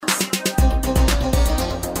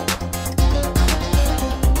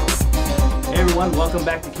everyone. Welcome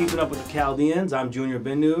back to Keeping Up with the Chaldeans. I'm Junior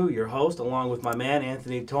Binu, your host, along with my man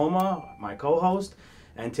Anthony Toma, my co-host.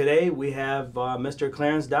 And today we have Mr.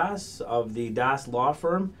 Clarence Das of the Das Law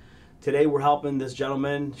Firm. Today we're helping this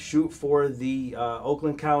gentleman shoot for the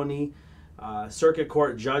Oakland County Circuit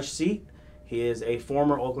Court judge seat. He is a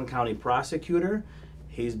former Oakland County prosecutor.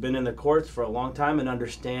 He's been in the courts for a long time and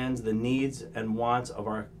understands the needs and wants of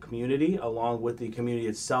our community, along with the community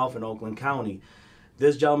itself in Oakland County.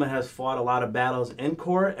 This gentleman has fought a lot of battles in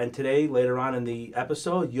court, and today, later on in the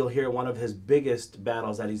episode, you'll hear one of his biggest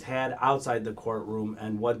battles that he's had outside the courtroom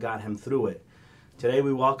and what got him through it. Today,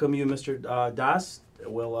 we welcome you, Mr. Das.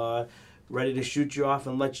 We'll ready to shoot you off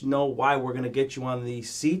and let you know why we're going to get you on the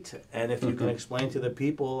seat, and if you can explain to the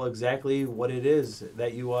people exactly what it is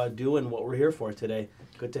that you do and what we're here for today.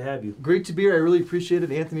 Good to have you. Great to be here. I really appreciate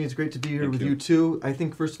it. Anthony, it's great to be here with you too. I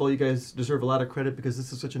think, first of all, you guys deserve a lot of credit because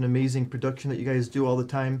this is such an amazing production that you guys do all the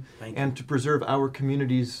time. Thank you. And to preserve our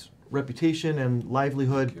community's reputation and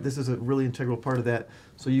livelihood, this is a really integral part of that.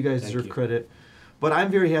 So you guys deserve credit. But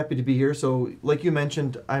I'm very happy to be here. So like you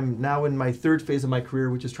mentioned, I'm now in my third phase of my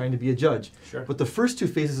career, which is trying to be a judge. Sure. But the first two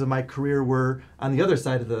phases of my career were on the other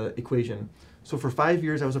side of the equation. So for 5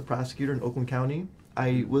 years, I was a prosecutor in Oakland County.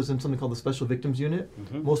 I was in something called the Special Victims Unit.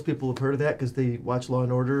 Most people have heard of that because they watch Law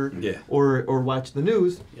and Order or watch the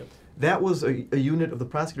news. Yep. That was a unit of the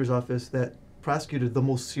prosecutor's office that prosecuted the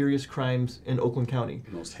most serious crimes in Oakland County.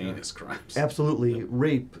 Most heinous crimes. Absolutely. Yep.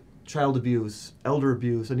 Rape, child abuse, elder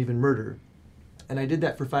abuse, and even murder. And I did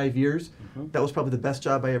that for 5 years. That was probably the best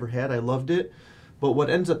job I ever had. I loved it. But what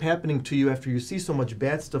ends up happening to you after you see so much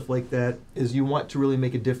bad stuff like that is you want to really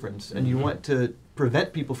make a difference. And you want to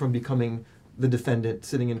prevent people from becoming the defendant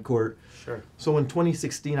sitting in court. Sure. So in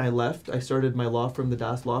 2016, I left. I started my law firm, the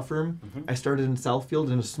Das Law Firm. I started in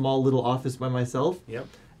Southfield in a small little office by myself. Yep.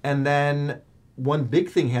 And then one big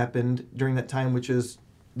thing happened during that time, which is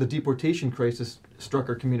the deportation crisis struck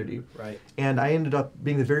our community. Right. And I ended up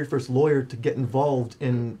being the very first lawyer to get involved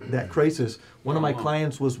in that crisis. One of my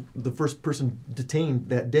clients was the first person detained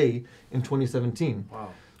that day in 2017.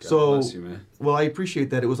 Wow. So, bless you, man. well, I appreciate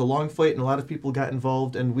that. It was a long fight, and a lot of people got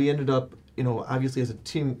involved, and we ended up, obviously as a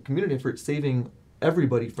team community effort, saving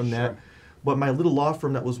everybody from that. But my little law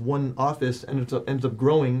firm that was one office ended up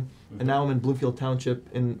growing, and now I'm in Bloomfield Township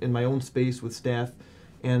in my own space with staff,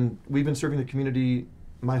 and we've been serving the community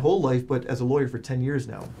my whole life, but as a lawyer for 10 years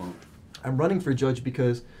now. Wow. I'm running for judge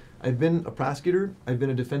because I've been a prosecutor, I've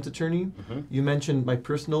been a defense attorney. You mentioned my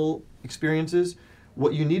personal experiences.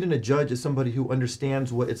 What you need in a judge is somebody who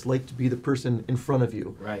understands what it's like to be the person in front of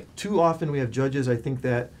you. Right. Too often we have judges, I think,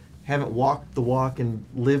 that haven't walked the walk and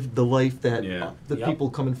lived the life that the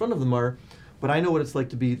people come in front of them are. But I know what it's like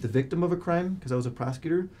to be the victim of a crime because I was a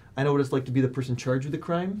prosecutor. I know what it's like to be the person charged with the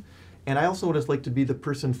crime. And I also know what it's like to be the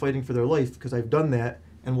person fighting for their life because I've done that,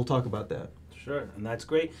 and we'll talk about that. Sure, and that's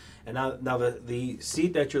great. And now the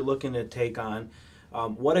seat that you're looking to take on,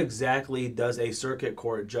 what exactly does a circuit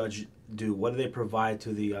court judge do? What do they provide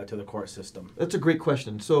to the court system? That's a great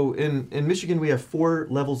question. So in Michigan, we have 4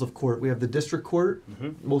 levels of court. We have the district court,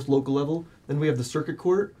 most local level. Then we have the circuit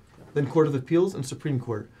court, then Court of Appeals, and Supreme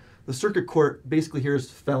Court. The circuit court basically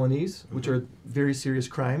hears felonies, which are very serious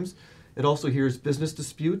crimes. It also hears business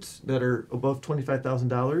disputes that are above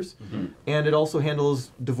 $25,000. And it also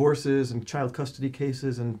handles divorces and child custody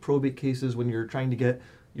cases and probate cases when you're trying to get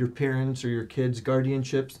your parents or your kids'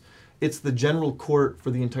 guardianships. It's the general court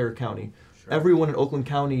for the entire county. Sure. Everyone in Oakland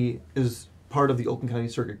County is part of the Oakland County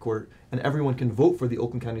Circuit Court, and everyone can vote for the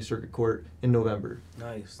Oakland County Circuit Court in November.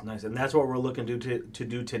 Nice. And that's what we're looking to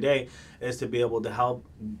do today, is to be able to help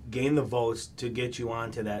gain the votes to get you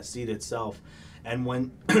onto that seat itself. And when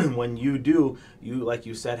when you do, you, like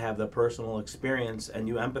you said, have the personal experience and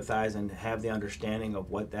you empathize and have the understanding of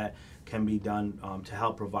what that can be done to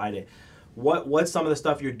help provide it. What's some of the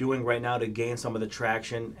stuff you're doing right now to gain some of the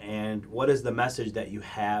traction, and what is the message that you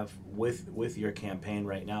have with your campaign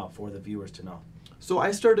right now for the viewers to know? So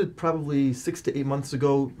I started probably 6 to 8 months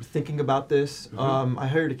ago thinking about this. I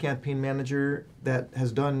hired a campaign manager that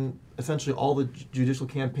has done essentially all the judicial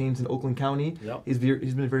campaigns in Oakland County. Yep. He's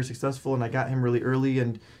been very successful, and I got him really early,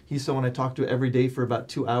 and he's someone I talk to every day for about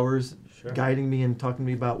 2 hours, guiding me and talking to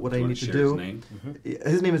me about what I need to do.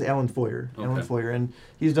 His name is Alan Foyer. Alan Foyer, and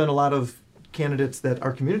he's done a lot of candidates that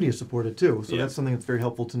our community has supported too. So that's something that's very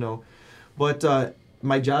helpful to know. But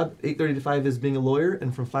my job, 8:30 to 5, is being a lawyer,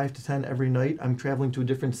 and from 5 to 10 every night, I'm traveling to a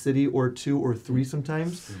different city or 2 or 3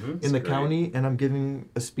 sometimes in the county, and I'm giving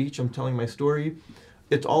a speech. I'm telling my story.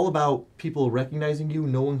 It's all about people recognizing you,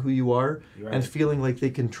 knowing who you are, and feeling like they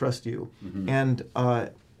can trust you. And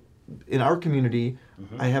in our community,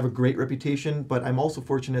 I have a great reputation, but I'm also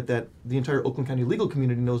fortunate that the entire Oakland County legal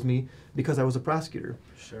community knows me because I was a prosecutor.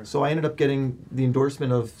 Sure. So I ended up getting the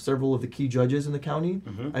endorsement of several of the key judges in the county.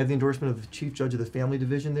 I have the endorsement of the chief judge of the family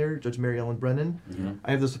division there, Judge Mary Ellen Brennan.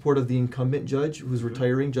 I have the support of the incumbent judge who's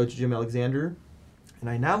retiring, Judge Jim Alexander. And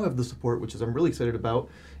I now have the support, which is I'm really excited about,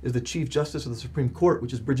 is the Chief Justice of the Supreme Court,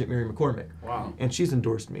 which is Bridget Mary McCormick. Wow. And she's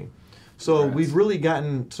endorsed me. So we've really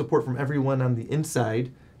gotten support from everyone on the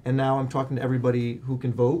inside, and now I'm talking to everybody who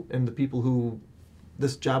can vote and the people who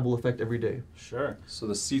this job will affect every day. Sure. So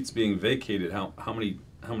the seat's being vacated. How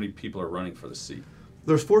many people are running for the seat?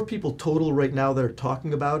 There's 4 people total right now that are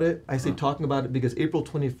talking about it. I say talking about it because April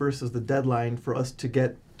 21st is the deadline for us to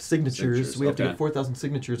get signatures. We have to get 4,000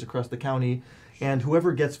 signatures across the county, and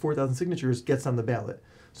whoever gets 4,000 signatures gets on the ballot.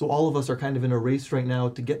 So all of us are kind of in a race right now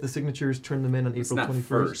to get the signatures, turn them in on April 21st. It's not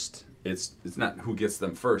first. It's not who gets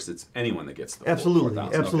them first. It's anyone that gets them. Absolutely,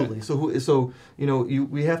 4,000. absolutely. Okay. So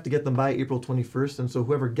we have to get them by April 21st, and so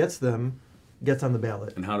whoever gets them gets on the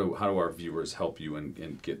ballot. And how do our viewers help you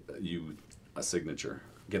and get you a signature?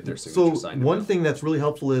 Get their signature signed. So one thing that's really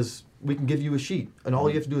helpful is we can give you a sheet, and all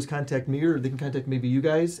you have to do is contact me, or they can contact maybe you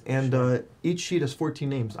guys, and each sheet has 14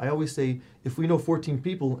 names. I always say, if we know 14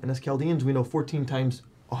 people, and as Chaldeans we know 14 times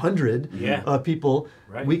 100 people,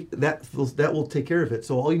 that will take care of it.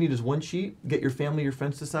 So all you need is one sheet, get your family, your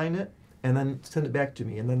friends to sign it, and then send it back to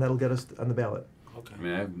me, and then that'll get us on the ballot. Okay. I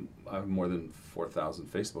mean, I have more than 4,000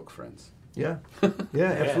 Facebook friends. Yeah, yeah,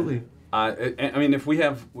 absolutely. I mean, if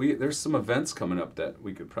there's some events coming up that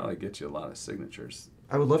we could probably get you a lot of signatures.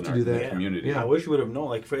 I would love to do that. Community. Yeah. I wish we would have known,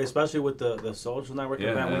 like especially with the social network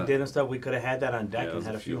event we did and stuff. We could have had that on deck and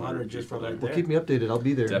had a few hundred just from right there. Well, keep me updated. I'll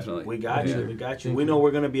be there. Definitely. We got you. We got you. We know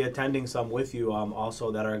we're going to be attending some with you,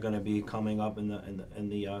 also that are going to be coming up in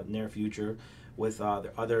the near future, with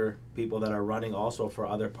other people that are running also for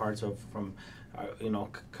other parts of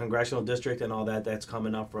congressional district and all that's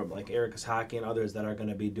coming up, from like Erica's Hockey and others that are going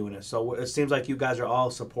to be doing it. So it seems like you guys are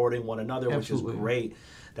all supporting one another, which is great.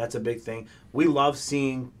 That's a big thing. We love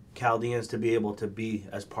seeing Chaldeans to be able to be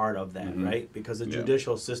as part of that, right? Because the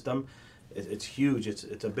judicial system, it's huge.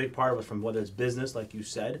 It's a big part of it, from whether it's business, like you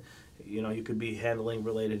said. You could be handling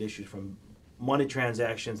related issues from money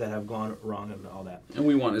transactions that have gone wrong and all that. And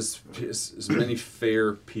we want as many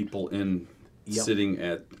fair people in sitting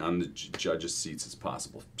on the judges' seats as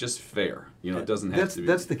possible. Just fair. It doesn't have to be.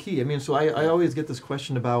 That's the key. I mean, so I always get this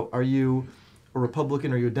question about, are you a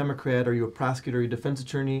Republican, are you a Democrat, are you a prosecutor, are you a defense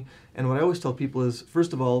attorney? And what I always tell people is,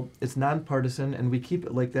 first of all, it's nonpartisan, and we keep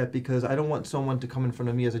it like that because I don't want someone to come in front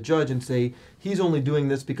of me as a judge and say, he's only doing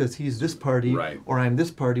this because he's this party, or I'm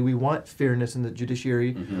this party. We want fairness in the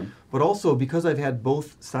judiciary. But also, because I've had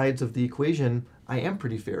both sides of the equation, I am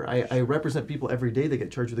pretty fair. I represent people every day that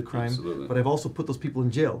get charged with a crime, but I've also put those people in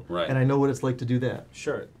jail, and I know what it's like to do that.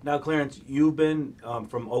 Sure. Now, Clarence, you've been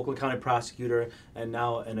from Oakland County prosecutor and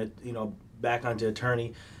now back onto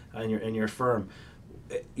attorney in your firm.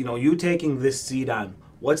 You taking this seat on,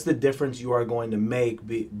 what's the difference you are going to make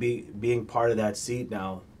being part of that seat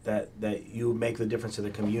now, that you make the difference to the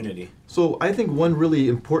community? So I think one really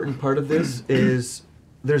important part of this is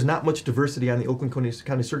there's not much diversity on the Oakland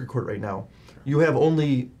County Circuit Court right now. You have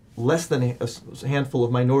only less than a handful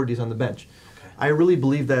of minorities on the bench. Okay. I really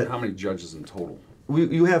believe that... How many judges in total?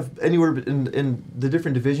 You have anywhere in the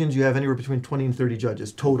different divisions, you have anywhere between 20 and 30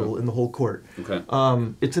 judges total in the whole court. Okay.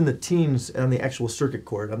 It's in the teens on the actual circuit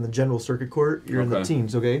court. On the general circuit court, you're in the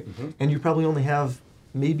teens, okay? And you probably only have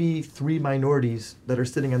maybe 3 minorities that are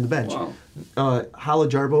sitting on the bench. Wow. Hala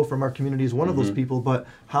Jarbo from our community is one of those people, but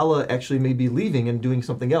Hala actually may be leaving and doing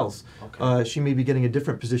something else. Okay. She may be getting a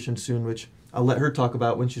different position soon, which I'll let her talk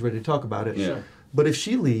about when she's ready to talk about it. Yeah. But if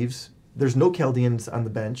she leaves, there's no Chaldeans on the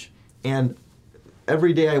bench, and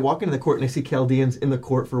every day I walk into the court and I see Chaldeans in the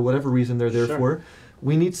court for whatever reason they're there for.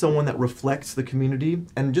 We need someone that reflects the community,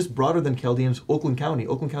 and just broader than Chaldeans, Oakland County.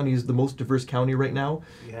 Oakland County is the most diverse county right now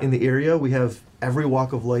in the area. We have every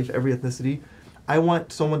walk of life, every ethnicity. I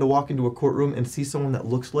want someone to walk into a courtroom and see someone that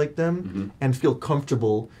looks like them and feel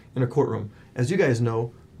comfortable in a courtroom. As you guys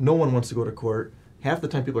know, no one wants to go to court. Half the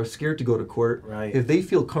time people are scared to go to court. Right. If they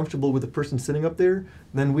feel comfortable with the person sitting up there,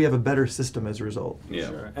 then we have a better system as a result. Yeah.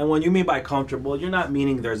 Sure. And when you mean by comfortable, you're not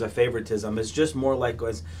meaning there's a favoritism. It's just more like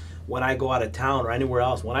when I go out of town or anywhere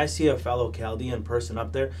else, when I see a fellow Chaldean person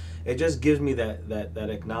up there, it just gives me that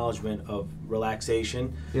acknowledgement of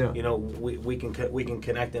relaxation. Yeah. We can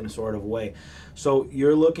connect in a sort of way. So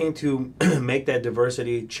you're looking to make that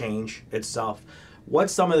diversity change itself.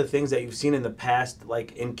 What's some of the things that you've seen in the past,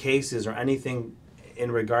 like in cases or anything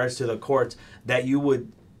in regards to the courts, that you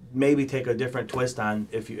would maybe take a different twist on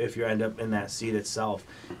if you end up in that seat itself?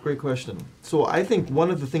 Great question. So I think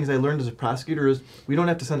one of the things I learned as a prosecutor is we don't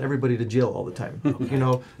have to send everybody to jail all the time. You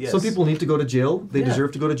know, Yes. some people need to go to jail. They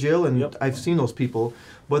deserve to go to jail, and Yep. I've seen those people.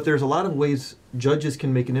 But there's a lot of ways judges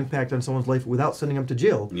can make an impact on someone's life without sending them to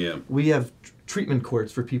jail. Yeah. We have treatment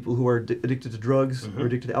courts for people who are addicted to drugs or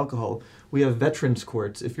addicted to alcohol. We have veterans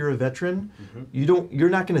courts. If you're a veteran, you're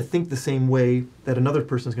not going to think the same way that another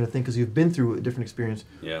person is going to think because you've been through a different experience.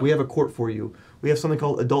 Yeah. We have a court for you. We have something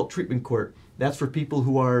called adult treatment court. That's for people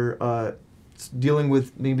who are dealing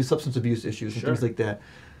with maybe substance abuse issues and Sure. things like that.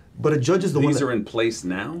 But a judge is the one These that, are in place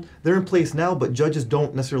now? they're in place now, but judges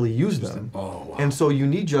don't necessarily use them. Oh, wow. And so you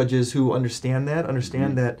need judges who understand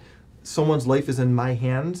that someone's life is in my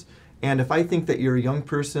hands. And if I think that you're a young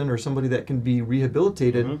person or somebody that can be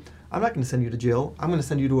rehabilitated, I'm not going to send you to jail. I'm going to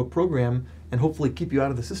send you to a program and hopefully keep you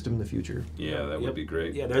out of the system in the future. Yeah, that would be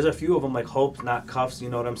great. Yeah, there's a few of them like Hope Not Cuffs, you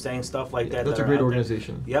know what I'm saying, stuff like that. That's that a are great out there.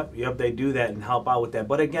 organization. Yep, they do that and help out with that.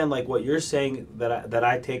 But again, like what you're saying that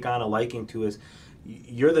I take on a liking to is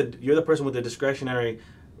you're the person with the discretionary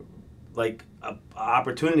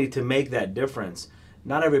opportunity to make that difference.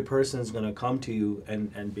 Not every person is going to come to you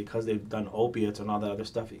and because they've done opiates and all that other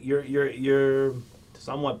stuff, you're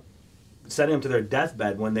somewhat setting them to their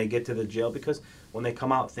deathbed when they get to the jail, because when they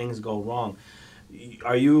come out things go wrong.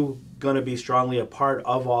 Are you going to be strongly a part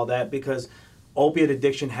of all that? Because opiate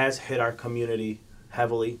addiction has hit our community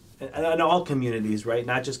heavily, and all communities, right?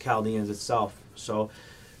 Not just Chaldeans itself. So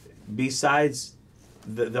besides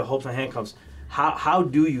the hopes and handcuffs, how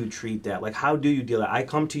do you treat that? Like, how do you deal with it? I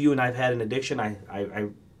come to you and I've had an addiction. I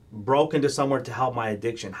broke into somewhere to help my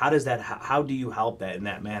addiction. How do you help that in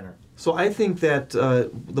that manner? So I think that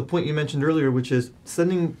the point you mentioned earlier, which is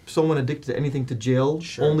sending someone addicted to anything to jail,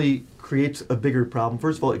 only creates a bigger problem.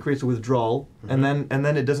 First of all, it creates a withdrawal, and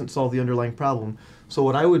then it doesn't solve the underlying problem. So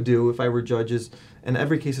what I would do if I were judge is, and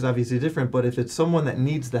every case is obviously different, but if it's someone that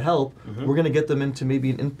needs the help, we're going to get them into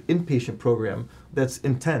maybe an inpatient program that's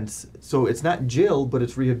intense. So it's not jail, but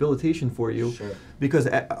it's rehabilitation for you. Sure. Because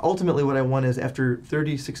ultimately what I want is after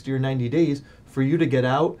 30, 60, or 90 days for you to get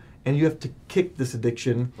out, and you have to kick this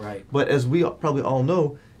addiction. Right. But as we probably all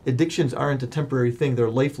know, addictions aren't a temporary thing, they're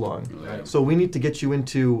lifelong. Right. So we need to get you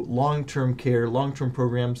into long-term care, long-term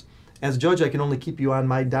programs. As judge, I can only keep you on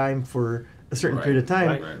my dime for a certain period of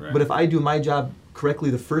time. Right. But if I do my job correctly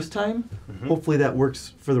the first time, hopefully that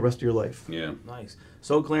works for the rest of your life. Yeah. Nice.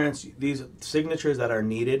 So Clarence, these signatures that are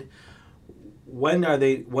needed, when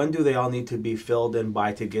do they all need to be filled in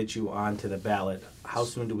by to get you onto the ballot? How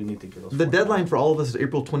soon do we need to get those? The deadline for all of us is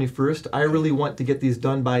April 21st. I really want to get these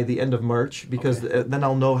done by the end of March because then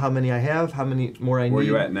I'll know how many I have, how many more I need. Where are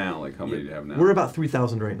you at now? Like, how many do you have now? We're about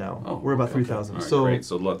 3,000 right now. Oh, we're about okay. 3,000. All right, So great.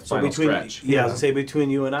 So final between stretch. I was gonna say between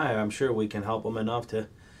you and I'm sure we can help them enough to.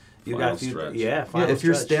 You Final got a few, stretch. final if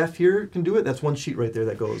your stretch. staff here can do it, that's one sheet right there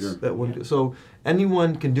that goes. Sure. That one. So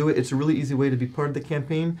anyone can do it. It's a really easy way to be part of the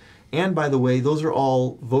campaign. And by the way, those are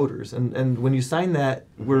all voters. And when you sign that,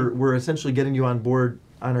 we're essentially getting you on board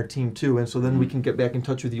on our team too. And so then we can get back in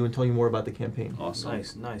touch with you and tell you more about the campaign. Awesome.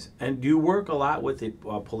 Nice. And do you work a lot with the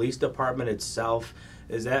police department itself?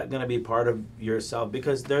 Is that going to be part of yourself?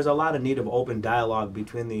 Because there's a lot of need of open dialogue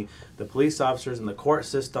between the police officers and the court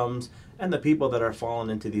systems and the people that are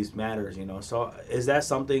falling into these matters, you know. So is that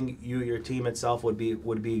something your team itself would be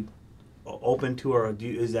open to, or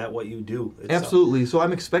is that what you do itself? Absolutely. So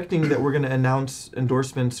I'm expecting that we're going to announce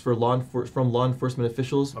endorsements for from law enforcement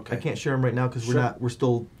officials. Okay. I can't share them right now because Sure. we're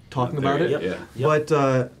still talking Not there about it. yet. Yep.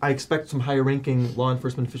 But I expect some higher-ranking law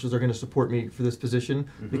enforcement officials are going to support me for this position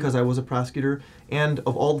because I was a prosecutor. And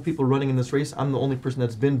of all the people running in this race, I'm the only person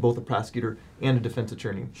that's been both a prosecutor and a defense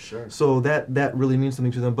attorney. Sure. So that really means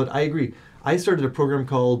something to them. But I agree. I started a program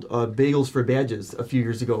called Bagels for Badges a few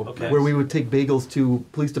years ago, where we would take bagels to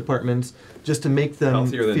police departments just to make them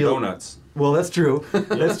Healthier than feel donuts. Well, that's true.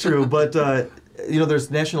 That's true. But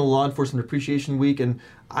there's National Law Enforcement Appreciation Week, and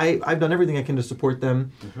I've done everything I can to support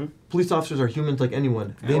them. Police officers are humans like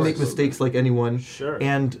anyone. They make mistakes like anyone. Sure.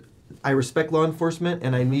 And I respect law enforcement,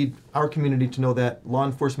 and I need our community to know that law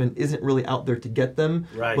enforcement isn't really out there to get them,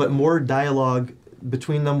 Right. but more dialogue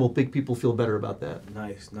between them will make people feel better about that.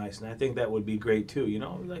 Nice. And I think that would be great too. You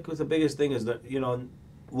know, like the biggest thing is that,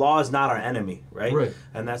 law is not our enemy, right? Right.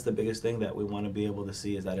 And that's the biggest thing that we want to be able to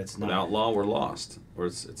see is that it's not. Without law, we're lost. Or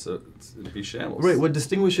it'd be shambles. Right. What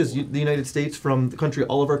distinguishes the United States from the country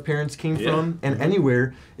all of our parents came from, and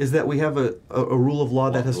anywhere, is that we have a rule of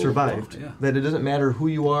law that has survived. That it doesn't matter who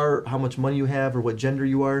you are, how much money you have, or what gender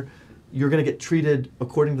you are, you're going to get treated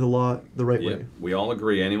according to the law the right way. We all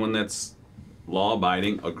agree. Anyone that's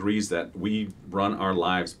law-abiding agrees that we run our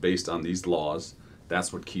lives based on these laws,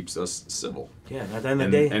 that's what keeps us civil. Yeah, at the end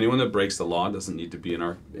of the day, anyone that breaks the law doesn't need to be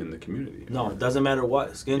in the community. No, it doesn't matter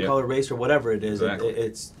what skin color, race, or whatever it is. Exactly.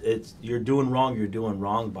 It's you're doing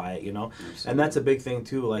wrong by it, Absolutely. And that's a big thing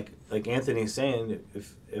too. Like Anthony's saying,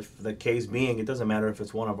 if the case being, it doesn't matter if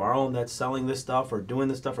it's one of our own that's selling this stuff or doing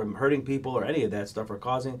this stuff or hurting people or any of that stuff or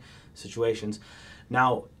causing situations.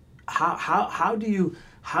 Now, how do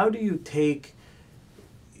you take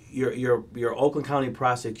your Oakland County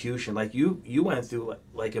prosecution? Like you went through,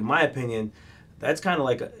 like in my opinion, that's kind of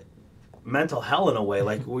like a mental hell in a way.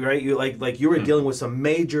 Like right, you were dealing with some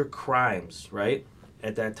major crimes, right,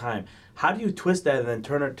 at that time. How do you twist that and then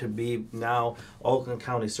turn it to be now Oakland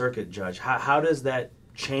County Circuit Judge? How does that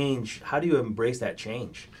change? How do you embrace that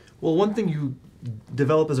change? Well, one thing you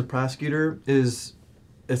develop as a prosecutor is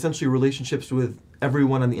essentially relationships with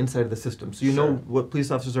everyone on the inside of the system. So you know what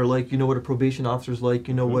police officers are like, you know what a probation officer is like,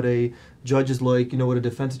 you know what a judge is like, you know what a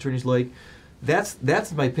defense attorney is like. That's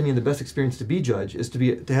in my opinion the best experience to be judge, is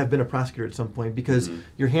to have been a prosecutor at some point, because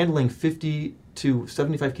you're handling 50 to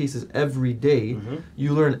 75 cases every day.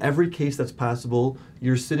 You learn every case that's possible.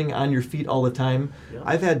 You're sitting on your feet all the time.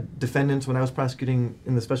 I've had defendants, when I was prosecuting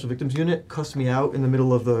in the Special Victims Unit, cuss me out in the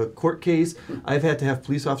middle of the court case. I've had to have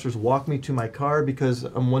police officers walk me to my car because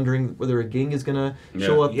I'm wondering whether a gang is going to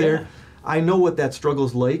show up there. I know what that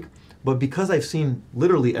struggle's like, but because I've seen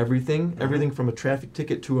literally everything from a traffic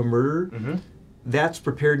ticket to a murder, that's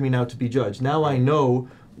prepared me now to be judge. Now I know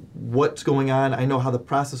what's going on. I know how the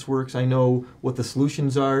process works. I know what the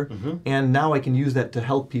solutions are. And now I can use that to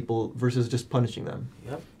help people versus just punishing them.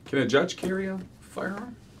 Can a judge carry a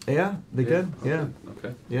firearm? Yeah, they can. Okay.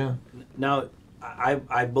 Okay. Yeah. Now,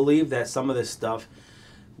 I believe that some of this stuff,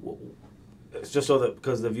 it's just so that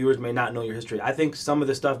because the viewers may not know your history, I think some of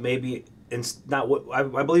this stuff may be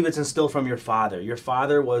I believe it's instilled from your father. Your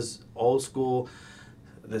father was old school,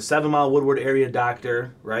 the 7 Mile Woodward area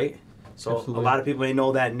doctor, right? So Absolutely. A lot of people may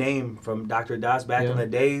know that name from Dr. Das back in the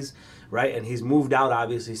days, right? And he's moved out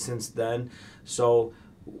obviously since then. So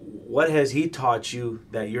what has he taught you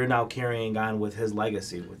that you're now carrying on with his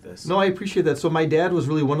legacy with this? No, I appreciate that. So my dad was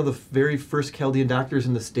really one of the very first Chaldean doctors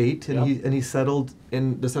in the state, and he settled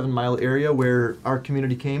in the 7 Mile area where our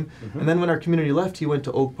community came. And then when our community left, he went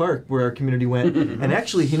to Oak Park, where our community went. And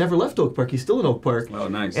actually, he never left Oak Park. He's still in Oak Park. Oh,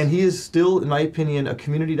 nice. And he is still, in my opinion, a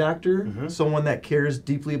community doctor, someone that cares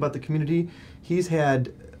deeply about the community. He's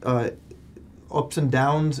had ups and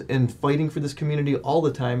downs and fighting for this community all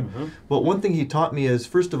the time. But one thing he taught me is,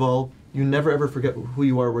 first of all, you never ever forget who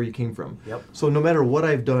you are, where you came from. So no matter what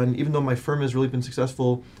I've done, even though my firm has really been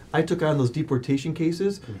successful, I took on those deportation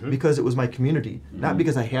cases because it was my community, not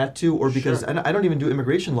because I had to, or because I don't even do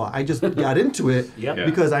immigration law. I just got into it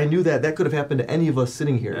because I knew that could have happened to any of us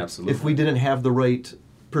sitting here if we didn't have the right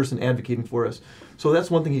person advocating for us. So that's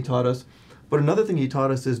one thing he taught us. But another thing he taught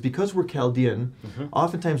us is, because we're Chaldean,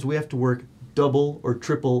 oftentimes we have to work double or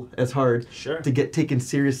triple as hard to get taken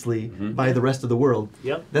seriously by the rest of the world.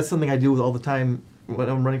 That's something I deal with all the time when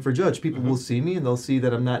I'm running for judge. People will see me and they'll see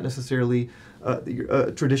that I'm not necessarily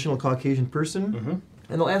a traditional Caucasian person,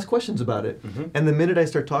 and they'll ask questions about it. And the minute I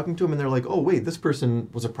start talking to them and they're like, oh wait, this person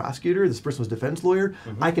was a prosecutor, this person was a defense lawyer,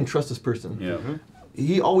 I can trust this person.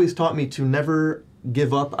 He always taught me to never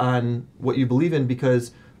give up on what you believe in,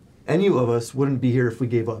 because any of us wouldn't be here if we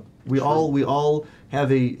gave up. We all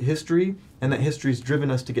have a history, and that history's driven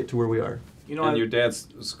us to get to where we are. You know, and your dad's.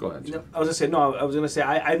 Go ahead. I was gonna say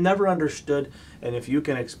I've never understood, and if you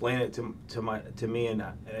can explain it to me, and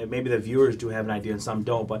maybe the viewers do have an idea and some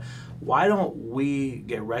don't, but why don't we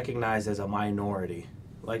get recognized as a minority?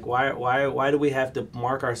 Like why do we have to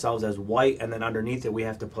mark ourselves as white, and then underneath it we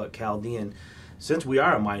have to put Chaldean? Since we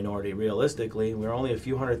are a minority, realistically, we're only a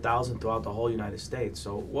few 100,000 throughout the whole United States.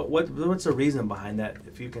 So what's the reason behind that,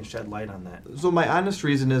 if you can shed light on that? So my honest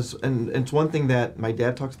reason is, and it's one thing that my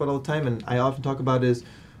dad talks about all the time, and I often talk about, is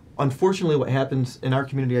unfortunately what happens in our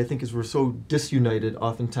community, I think, is we're so disunited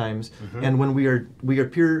oftentimes. And when we are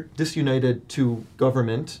pure disunited to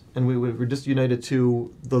government, and we're disunited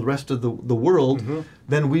to the rest of the world,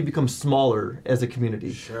 then we become smaller as a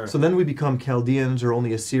community. So then we become Chaldeans, or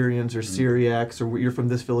only Assyrians, or Syriacs, or you're from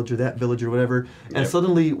this village or that village or whatever. And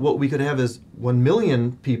suddenly what we could have is 1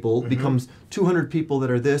 million people becomes 200 people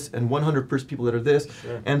that are this, and 100 people that are this.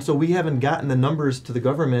 And so we haven't gotten the numbers to the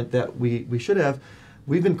government that we should have.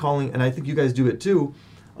 We've been calling, and I think you guys do it too,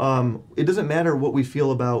 it doesn't matter what we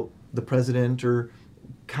feel about the president or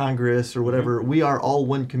Congress or whatever, we are all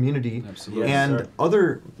one community. And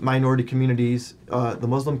other minority communities, the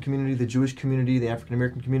Muslim community, the Jewish community, the African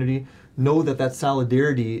American community, know that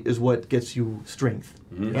solidarity is what gets you strength.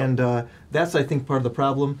 And that's, I think, part of the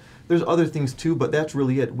problem. There's other things too, but that's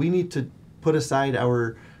really it. We need to put aside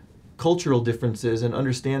our cultural differences and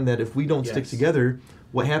understand that if we don't stick together,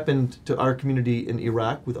 what happened to our community in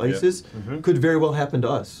Iraq with ISIS could very well happen to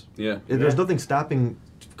us. There's nothing stopping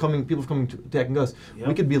people from attacking us.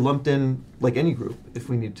 We could be lumped in like any group if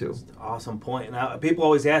we need to. Awesome point. Now, people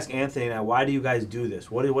always ask Anthony, now, why do you guys do this?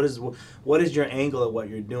 What is your angle at what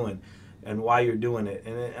you're doing and why you're doing it?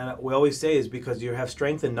 And we always say is because you have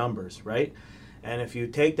strength in numbers, right? And if you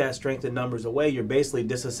take that strength in numbers away, you're basically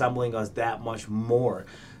disassembling us that much more.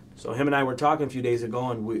 So him and I were talking a few days ago,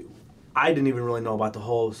 and I didn't even really know about the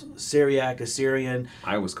whole Syriac, Assyrian.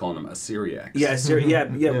 I was calling them Assyriacs. Yeah,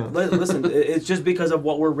 Listen, it's just because of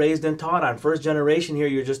what we're raised and taught on. First generation here,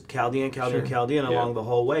 you're just Chaldean along the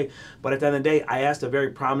whole way. But at the end of the day, I asked a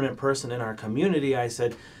very prominent person in our community, I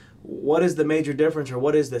said, what is the major difference or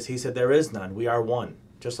what is this? He said, there is none. We are one.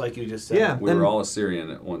 Just like you just said. Yeah, we were all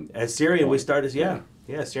Assyrian at one. Assyrian, we started,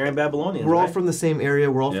 Assyrian Babylonians. We're all from the same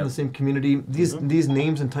area. We're all from the same community. These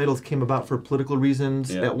names and titles came about for political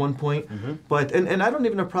reasons at one point. But and I don't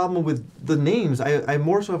even have a problem with the names. I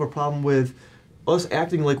more so have a problem with us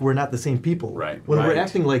acting like we're not the same people. Right. When we're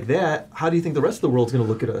acting like that, how do you think the rest of the world's going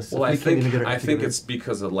to look at us? Well, I think it's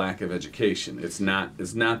because of lack of education. It's not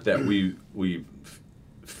that we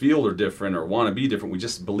feel are different or want to be different. We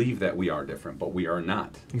just believe that we are different, but we are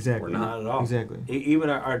not. Exactly. We're not at all. Exactly. Even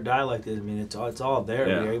our dialect is, it's all there.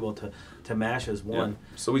 We're able to mash as one.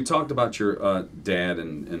 Yeah. So we talked about your dad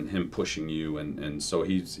and him pushing you, and so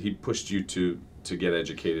he pushed you to get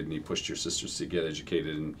educated, and he pushed your sisters to get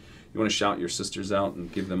educated. And you want to shout your sisters out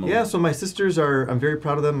and give them a so my sisters I'm very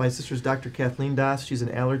proud of them. My sister's Dr. Kathleen Das. She's an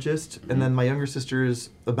allergist. And then my younger sister is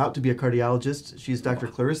about to be a cardiologist. She's Dr.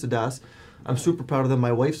 Clarissa Das. I'm super proud of them.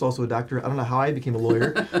 My wife's also a doctor. I don't know how I became a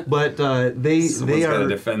lawyer, but Someone's they are got to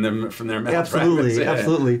defend them from their malpractice.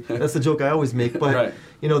 Absolutely. That's the joke I always make. But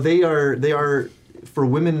they are for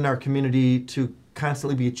women in our community to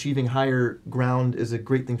constantly be achieving higher ground is a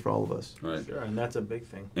great thing for all of us. Right. Sure, and that's a big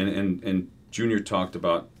thing. And Junior talked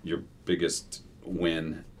about your biggest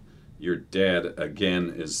win. Your dad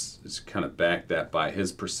again is kind of backed that by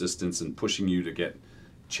his persistence and pushing you to get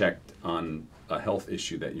checked on a health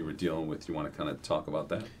issue that you were dealing with. You want to kind of talk about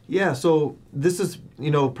that? Yeah, so this is,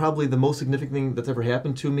 probably the most significant thing that's ever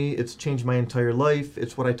happened to me. It's changed my entire life.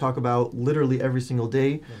 It's what I talk about literally every single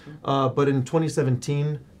day. But in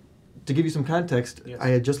 2017, to give you some context, I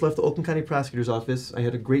had just left the Oakland County Prosecutor's Office. I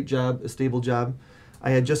had a great job, a stable job.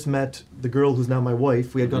 I had just met the girl who's now my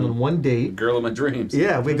wife. We had gone on one date. The girl of my dreams.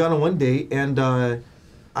 Yeah, we had gone on one date, and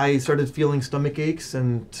I started feeling stomach aches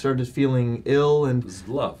and started feeling ill, and it's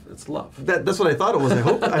love. It's love. That's what I thought it was. I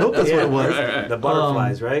hope that's what it was. Right. The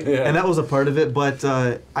butterflies, right? Yeah. And that was a part of it. But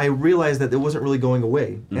I realized that it wasn't really going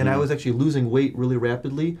away, and I was actually losing weight really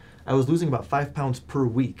rapidly. I was losing about 5 pounds per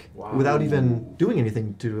week without even doing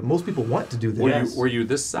anything to it. Most people want to do this. Were you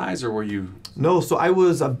this size, or were you? No, so I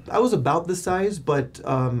was about this size, but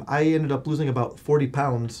I ended up losing about 40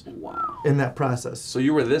 pounds in that process. So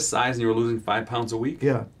you were this size and you were losing 5 pounds a week?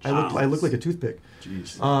 Yeah, I looked like a toothpick.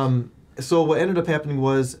 Jeez. So what ended up happening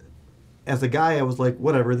was, as a guy, I was like,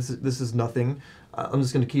 whatever, this is nothing. I'm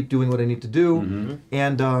just going to keep doing what I need to do.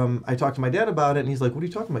 And I talked to my dad about it, and he's like, what are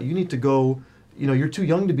you talking about? You need to go. You're too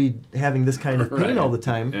young to be having this kind of pain all the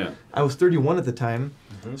time. Yeah. I was 31 at the time.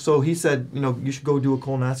 So he said, you should go do a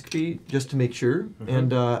colonoscopy just to make sure.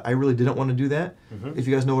 And I really didn't want to do that. If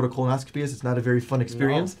you guys know what a colonoscopy is, it's not a very fun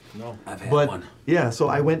experience. No. I've had one. Yeah, so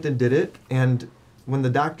I went and did it. And when the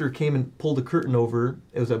doctor came and pulled the curtain over,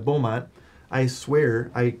 it was at Beaumont, I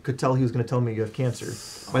swear I could tell he was going to tell me you have cancer.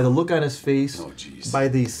 By the look on his face, by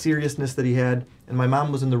the seriousness that he had. And my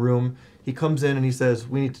mom was in the room. He comes in and he says,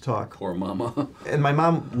 we need to talk. Poor mama. And my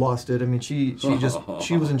mom lost it. I mean, she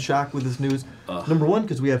was in shock with this news. Number one,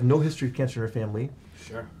 because we have no history of cancer in our family.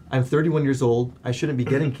 Sure. I'm 31 years old. I shouldn't be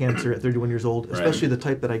getting cancer at 31 years old, especially the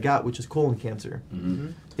type that I got, which is colon cancer.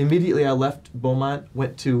 Immediately I left Beaumont,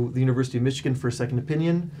 went to the University of Michigan for a second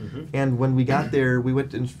opinion. And when we got there, we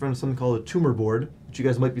went in front of something called a tumor board, which you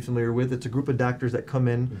guys might be familiar with. It's a group of doctors that come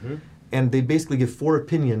in, and they basically give 4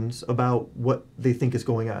 opinions about what they think is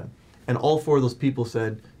going on. And all 4 of those people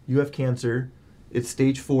said, you have cancer, it's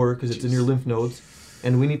stage 4 because it's in your lymph nodes,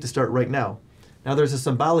 and we need to start right now. Now there's a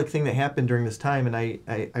symbolic thing that happened during this time, and I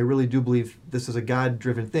really do believe this is a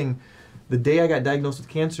God-driven thing. The day I got diagnosed with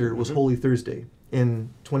cancer was Holy Thursday in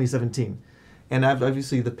 2017. And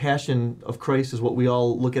obviously the passion of Christ is what we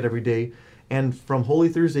all look at every day. And from Holy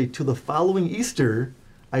Thursday to the following Easter,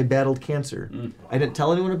 I battled cancer. I didn't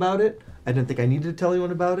tell anyone about it. I didn't think I needed to tell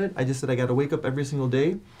anyone about it. I just said I got to wake up every single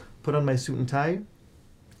day, put on my suit and tie,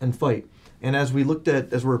 and fight. And as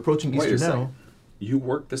we're approaching Easter now, you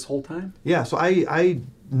worked this whole time? Yeah, so I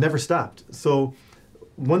never stopped. So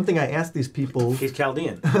one thing I asked these people... He's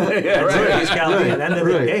Chaldean. Yeah, right. He's Chaldean. End of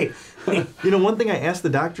the day. You know, one thing I asked the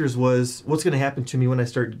doctors was, what's going to happen to me when I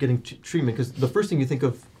start getting treatment? Because the first thing you think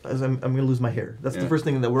of is I'm going to lose my hair. That's the first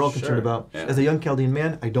thing that we're all concerned about. Yeah. As a young Chaldean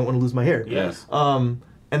man, I don't want to lose my hair. Yes. And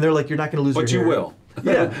they're like, you're not going to lose your hair. But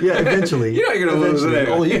you will. Yeah, eventually. You're not going to lose it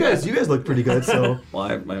anyway. Oh, you guys look pretty good, so... Well,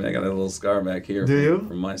 I got a little scar back here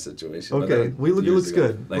from my situation. Okay, it looks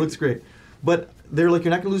good. It looks great. But they're like, you're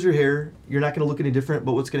not going to lose your hair, you're not going to look any different,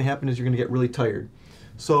 but what's going to happen is you're going to get really tired.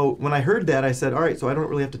 So when I heard that, I said, all right, so I don't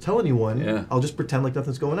really have to tell anyone. Yeah. I'll just pretend like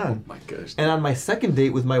nothing's going on. Oh my gosh. And on my second date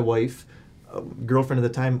with my wife, girlfriend at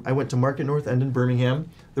the time, I went to Market North End in Birmingham.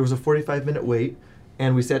 There was a 45-minute wait,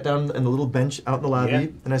 and we sat down in the little bench out in the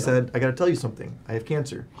lobby, and I said, I got to tell you something. I have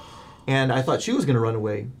cancer. And I thought she was going to run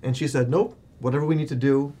away. And she said, nope, whatever we need to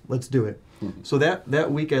do, let's do it. So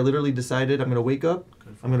that week, I literally decided I'm going to wake up,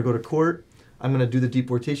 I'm going to go to court, I'm going to do the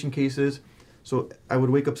deportation cases. So I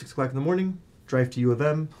would wake up 6 o'clock in the morning, drive to U of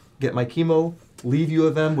M, get my chemo, leave U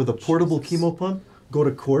of M with a portable chemo pump, go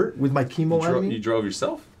to court with my chemo on me. You drove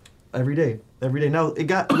yourself? Every day. Now, it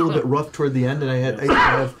got a little bit rough toward the end, and I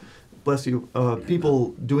have, bless you,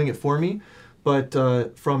 people doing it for me. But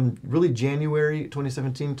from really January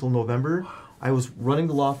 2017 till November, I was running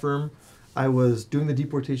the law firm. I was doing the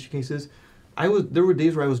deportation cases. There were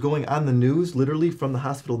days where I was going on the news, literally from the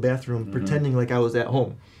hospital bathroom, pretending like I was at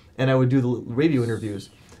home, and I would do the radio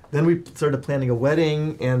interviews. Then we started planning a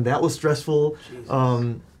wedding, and that was stressful.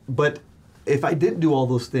 But if I didn't do all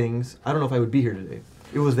those things, I don't know if I would be here today.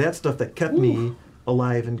 It was that stuff that kept me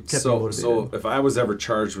alive and kept me motivated. So if I was ever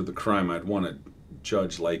charged with a crime, I'd want a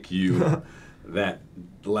judge like you that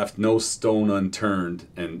left no stone unturned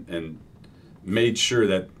and made sure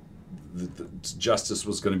that the justice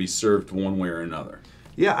was going to be served one way or another.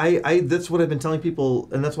 Yeah, I that's what I've been telling people,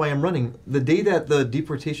 and that's why I'm running. The day that the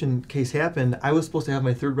deportation case happened, I was supposed to have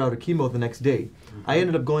my third round of chemo the next day. I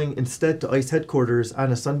ended up going instead to ICE headquarters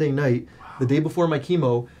on a Sunday night, the day before my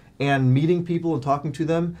chemo, and meeting people and talking to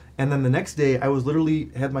them. And then the next day, I was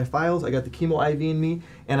literally had my files, I got the chemo IV in me,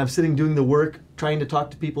 and I'm sitting doing the work, trying to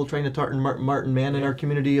talk to people, trying to talk to Martin Mann in our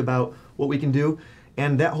community about what we can do.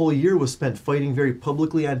 And that whole year was spent fighting very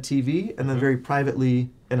publicly on TV and then very privately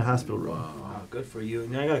in a hospital room. Wow, good for you.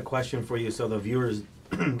 And I got a question for you so the viewers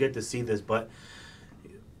get to see this, but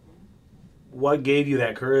what gave you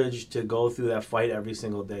that courage to go through that fight every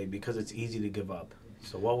single day? Because it's easy to give up.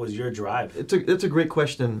 So what was your drive? It's a great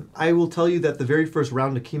question. I will tell you that the very first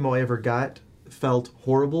round of chemo I ever got felt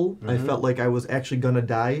horrible. I felt like I was actually going to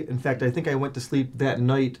die. In fact, I think I went to sleep that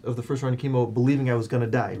night of the first round of chemo believing I was going to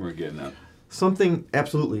die. We're getting out. Something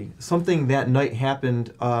that night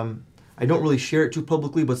happened. I don't really share it too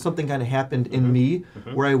publicly, but something kind of happened in me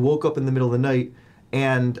where I woke up in the middle of the night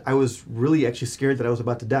and I was really actually scared that I was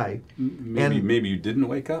about to die. Maybe you didn't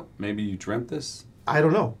wake up? Maybe you dreamt this? I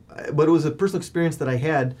don't know, but it was a personal experience that I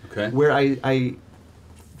had where I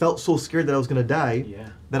felt so scared that I was going to die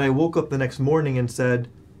that I woke up the next morning and said,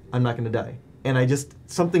 I'm not going to die. And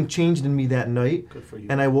something changed in me that night. Good for you.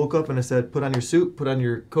 And I woke up and I said, put on your suit, put on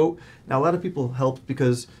your coat. Now, a lot of people helped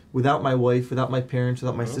because without my wife, without my parents,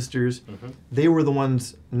 without my sisters, they were the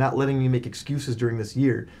ones not letting me make excuses during this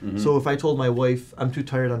year. So if I told my wife, I'm too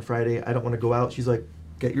tired on Friday, I don't want to go out, she's like,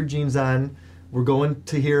 get your jeans on. We're going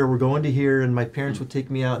to here, and my parents would take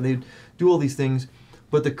me out, and they'd do all these things.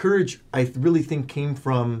 But the courage, I really think, came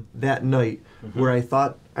from that night where I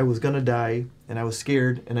thought I was going to die, and I was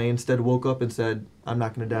scared, and I instead woke up and said, I'm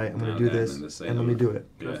not going to die, I'm going to do this, and let me do it.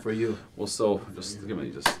 Good for you. Well, so, just give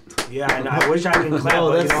me just... Yeah, and I wish I could clap,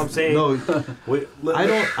 but you know what I'm saying? No,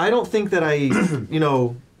 I don't think that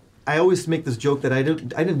I always make this joke that I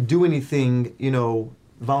didn't do anything,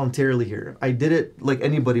 voluntarily here. I did it like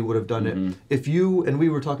anybody would have done it. If you, and we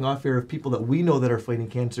were talking off air of people that we know that are fighting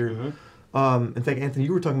cancer. In fact, Anthony,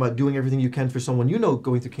 you were talking about doing everything you can for someone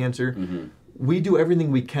going through cancer. We do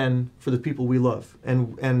everything we can for the people we love.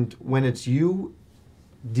 And when it's you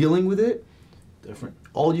dealing with it, different.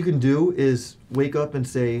 All you can do is wake up and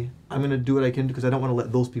say, I'm going to do what I can because I don't want to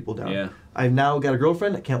let those people down. Yeah. I've now got a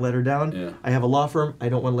girlfriend. I can't let her down. Yeah. I have a law firm. I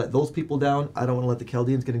don't want to let those people down. I don't want to let the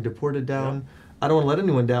Chaldeans getting deported down. I don't want to let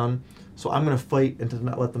anyone down, so I'm going to fight and to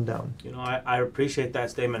not let them down. I appreciate that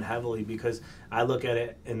statement heavily because I look at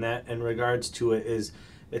it in regards to it is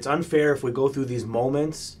it's unfair if we go through these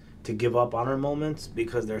moments to give up on our moments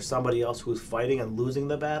because there's somebody else who's fighting and losing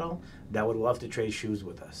the battle that would love to trade shoes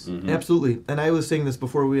with us. Absolutely. And I was saying this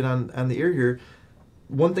before we went on the air here.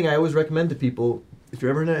 One thing I always recommend to people, if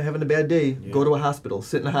you're ever having a bad day, go to a hospital,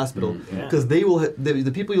 sit in a hospital, because they will.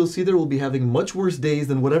 The people you'll see there will be having much worse days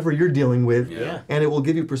than whatever you're dealing with, and it will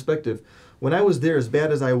give you perspective. When I was there, as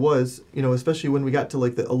bad as I was, especially when we got to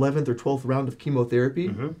like the 11th or 12th round of chemotherapy,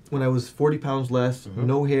 when I was 40 pounds less,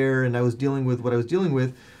 no hair, and I was dealing with what I was dealing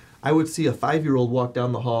with, I would see a 5-year-old walk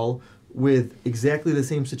down the hall with exactly the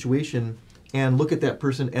same situation and look at that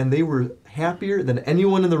person, and they were happier than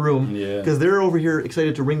anyone in the room because they're over here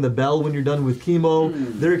excited to ring the bell when you're done with chemo.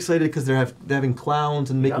 They're excited because they're having clowns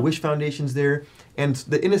and Make-A-Wish Foundations there. And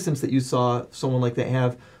the innocence that you saw someone like that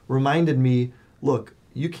have reminded me, look,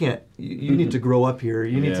 you can't. You need to grow up here.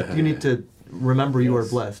 You need to remember you are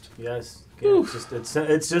blessed. Yes. Yeah,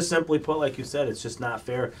 it's just simply put, like you said, it's just not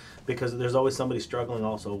fair because there's always somebody struggling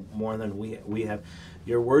also more than we have.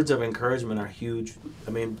 Your words of encouragement are huge.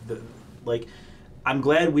 I mean, I'm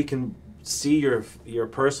glad we can see your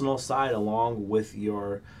personal side along with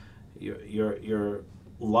your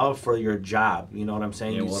love for your job. You know what I'm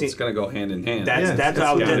saying? Yeah, it's going to go hand in hand.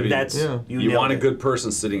 You want a good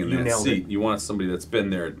person sitting in that seat. You want somebody that's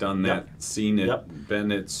been there, done that, seen it,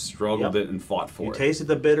 been it, struggled it, and fought for it. You tasted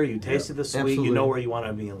the bitter, you tasted the sweet. Absolutely. You know where you want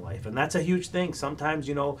to be in life, and that's a huge thing. Sometimes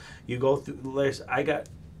you go through. I got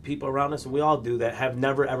people around us, and we all do that, have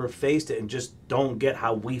never ever faced it and just don't get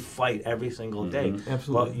how we fight every single day.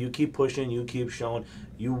 Absolutely. But you keep pushing, you keep showing.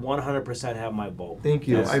 You 100% have my vote. Thank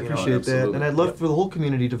you. I appreciate that. And I'd love for the whole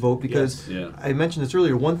community to vote because I mentioned this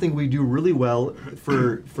earlier. One thing we do really well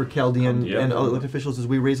for Chaldean and elected officials is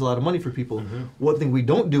we raise a lot of money for people. One thing we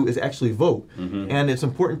don't do is actually vote. And it's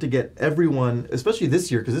important to get everyone, especially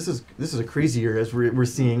this year, because this is a crazy year as we're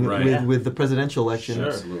seeing with the presidential election. Sure.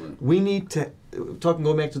 Absolutely. We need to,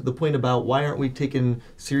 going back to the point about why aren't we taken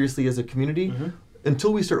seriously as a community,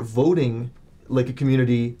 until we start voting like a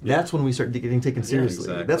community, that's when we start getting taken seriously.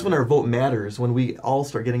 Exactly. That's when our vote matters, when we all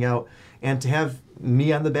start getting out. And to have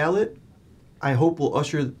me on the ballot, I hope will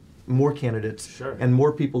usher more candidates and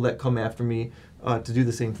more people that come after me to do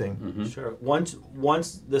the same thing. Sure.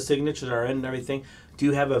 Once the signatures are in and everything, do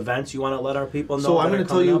you have events you want to let our people know? So I'm going to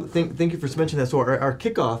tell you, thank you for mentioning that. So our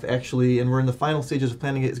kickoff, actually, and we're in the final stages of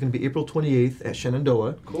planning it, is going to be April 28th at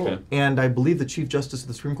Shenandoah. Cool. Okay. And I believe the Chief Justice of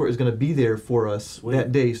the Supreme Court is going to be there for us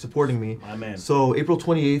that day, supporting me. My man. So April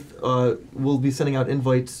 28th, we'll be sending out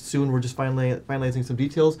invites soon. We're just finalizing some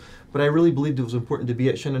details. But I really believed it was important to be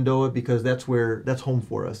at Shenandoah because that's home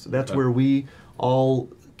for us. That's where we all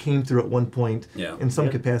came through at one point in some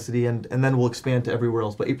capacity, and then we'll expand to everywhere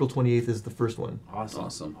else. But April 28th is the first one.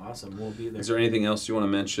 Awesome. We'll be there. Is there anything else you want to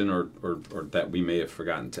mention or that we may have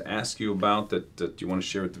forgotten to ask you about that you want to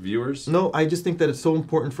share with the viewers? No, I just think that it's so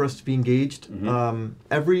important for us to be engaged.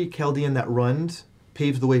 Every Chaldean that runs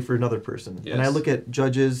paves the way for another person. And I look at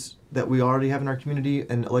judges that we already have in our community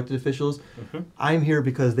and elected officials. I'm here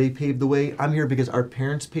because they paved the way. I'm here because our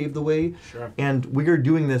parents paved the way. Sure. And we are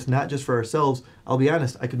doing this not just for ourselves. I'll be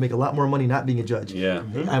honest, I could make a lot more money not being a judge.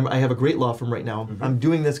 I have a great law firm right now. I'm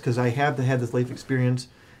doing this because I have had this life experience,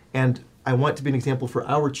 and I want to be an example for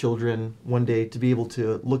our children one day to be able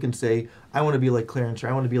to look and say, I want to be like Clarence, or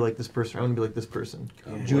I want to be like this person, or I want to be like this person.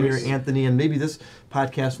 Junior, Anthony, and maybe this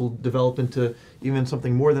podcast will develop into even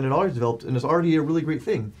something more than it already developed, and it's already a really great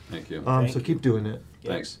thing. Thank you. So keep doing it.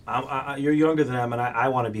 Thanks. You're younger than I am, and I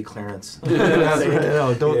want to be Clarence.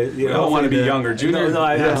 No, don't want to be younger, Junior. No,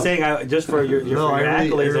 I'm saying just for your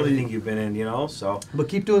accolades, everything you've been in, so. But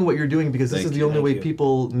keep doing what you're doing because this is the only way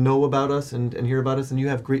people know about us and hear about us, and you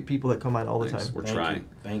have great people that come on all the time. We're trying.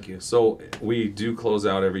 Thank you. So we do close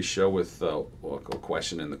out every show with a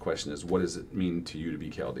question, and the question is, what does it mean to you to be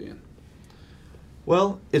Chaldean?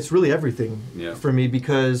 Well, it's really everything for me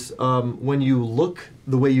because when you look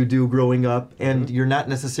the way you do growing up and you're not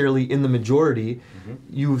necessarily in the majority,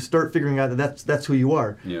 you start figuring out that that's who you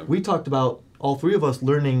are. We talked about all three of us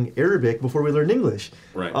learning Arabic before we learned English.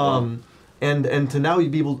 Right. And to now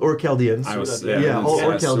you'd be able, or Chaldeans. Or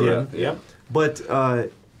Chaldean. Yeah.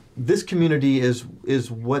 But this community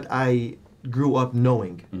is what I grew up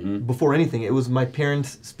knowing. Before anything, it was my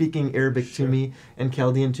parents speaking Arabic to me and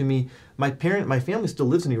Chaldean to me. My family still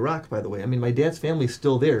lives in Iraq, by the way. I mean, my dad's family is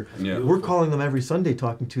still there. We're calling them every Sunday,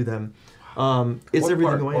 talking to them. It's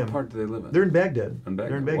everything who I am. What part do they live in? They're in Baghdad.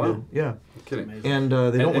 They're in Baghdad. Wow. Yeah. Kidding. And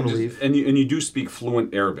they don't want to leave. And you do speak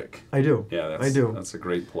fluent Arabic. I do. Yeah, I do. That's a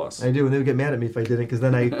great plus. I do, and they would get mad at me if I didn't, because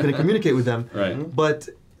then I couldn't communicate with them. Right. But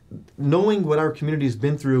knowing what our community has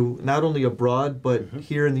been through, not only abroad, but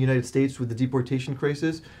here in the United States with the deportation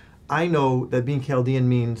crisis, I know that being Chaldean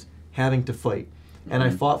means having to fight. And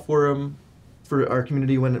I fought for our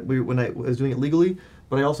community when I was doing it legally,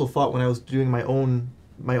 but I also fought when I was doing my own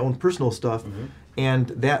personal stuff. And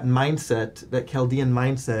that mindset, that Chaldean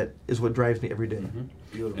mindset, is what drives me every day.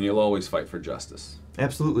 Beautiful. And you'll always fight for justice.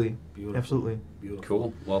 Absolutely. Beautiful. Absolutely. Beautiful.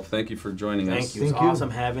 Cool. Well, thank you for joining us. Thank you. It's awesome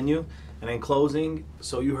having you. And in closing,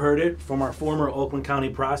 so you heard it from our former Oakland County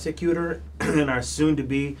prosecutor and our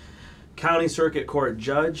soon-to-be County Circuit Court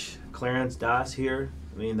Judge, Clarence Dass here.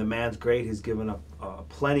 I mean, the man's great. He's given up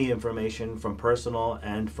plenty of information from personal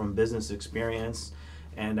and from business experience.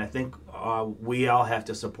 And I think we all have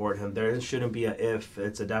to support him. There shouldn't be a if.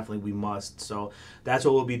 It's a definitely we must. So that's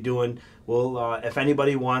what we'll be doing. We'll, if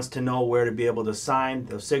anybody wants to know where to be able to sign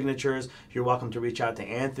those signatures, you're welcome to reach out to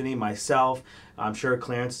Anthony, myself. I'm sure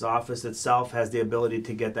Clarence's office itself has the ability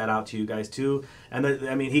to get that out to you guys too. And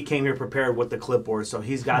I mean, he came here prepared with the clipboard, so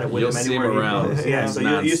he's got it with him anywhere he goes. Yeah,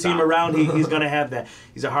 so you see him around, he's going to have that.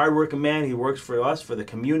 He's a hardworking man. He works for us, for the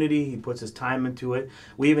community. He puts his time into it.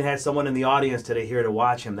 We even had someone in the audience today here to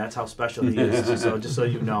watch him. That's how special he is. So just so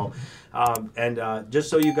you know, just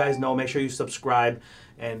so you guys know, make sure you subscribe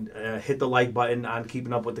and hit the like button on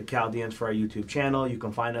Keeping Up with the Chaldeans for our YouTube channel. You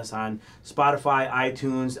can find us on Spotify,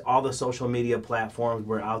 iTunes, all the social media platforms.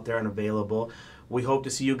 We're out there and available. We hope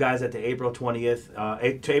to see you guys at the April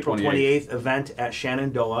 28th event at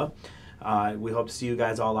Shenandoah. We hope to see you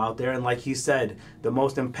guys all out there. And like he said, the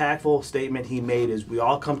most impactful statement he made is we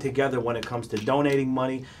all come together when it comes to donating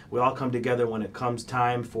money. We all come together when it comes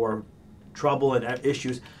time for trouble and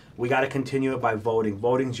issues. We got to continue it by voting.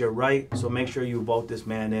 Voting's your right, so make sure you vote this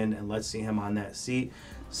man in, and let's see him on that seat.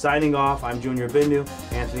 Signing off, I'm Junior Bindu,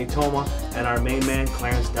 Anthony Toma, and our main man,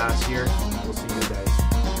 Clarence Dass here. We'll see you.